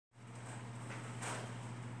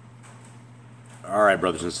All right,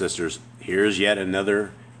 brothers and sisters, here's yet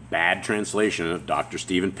another bad translation of Dr.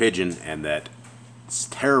 Stephen PIDGEON and that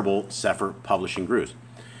terrible Cepher publishing group.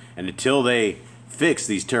 And until they fix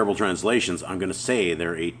these terrible translations, I'm going to say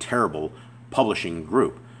they're a terrible publishing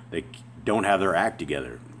group. They don't have their act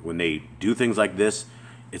together. When they do things like this,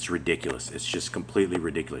 it's ridiculous. It's just completely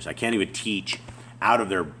ridiculous. I can't even teach out of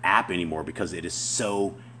their app anymore because it is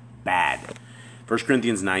so bad. 1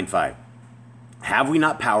 Corinthians 9:5. Have we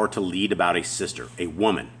not power to lead about a sister, a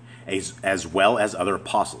woman, as well as other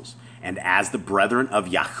apostles, and as the brethren of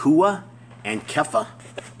Yahuwah and Cepher?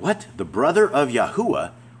 What? The brother of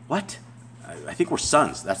Yahuwah? What? I think we're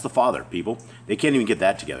sons. That's the father, people. They can't even get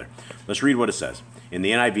that together. Let's read what it says. In the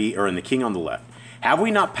NIV, or in the King on the left. Have we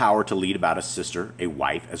not power to lead about a sister, a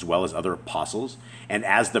wife, as well as other apostles, and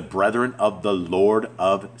as the brethren of the Lord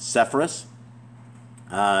of Cepher?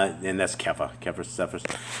 And that's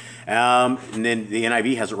Cepher. And then the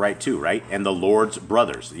NIV has it right too, right? And the Lord's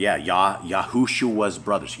brothers. Yeah, Yahushua's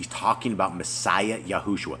brothers. He's talking about Messiah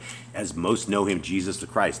Yahushua. As most know him, Jesus the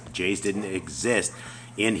Christ. The J's didn't exist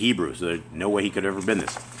in Hebrew, so there's no way he could have ever been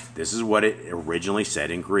this. This is what it originally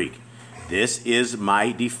said in Greek. This is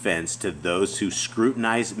my defense to those who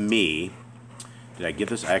scrutinize me. Did I get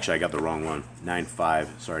this? Actually, I got the wrong one.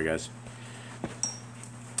 9:5. Sorry, guys.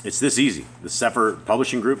 It's this easy. The Cepher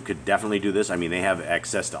publishing group could definitely do this. I mean, they have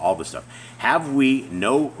access to all this stuff. Have we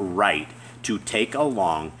no right to take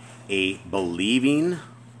along a believing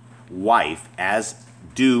wife as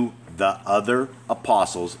do the other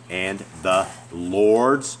apostles and the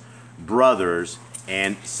Lord's brothers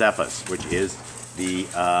and Cephas, which is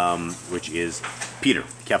Peter,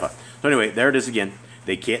 Cepher. So anyway, there it is again.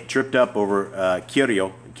 They get tripped up over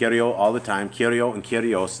Kyrio all the time. Kyrio and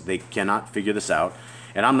Kyrios, they cannot figure this out.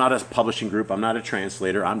 And I'm not a publishing group. I'm not a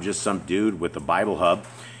translator. I'm just some dude with the Bible Hub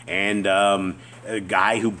and a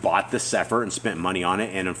guy who bought the Cepher and spent money on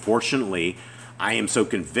it. And unfortunately, I am so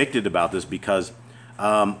convicted about this because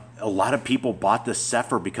a lot of people bought the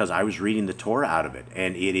Cepher because I was reading the Torah out of it.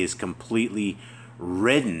 And it is completely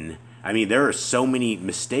written. I mean, there are so many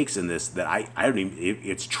mistakes in this that I don't even,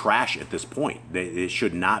 it's trash at this point. It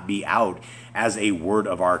should not be out as a word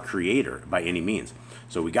of our Creator by any means.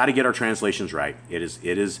 So we got to get our translations right. It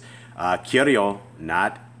is Kyrio,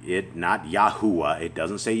 not Yahuwah. It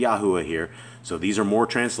doesn't say Yahuwah here. So these are more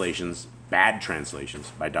translations, bad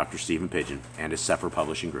translations by Dr. Stephen PIDGEON and his Cepher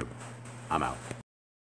Publishing Group. I'm out.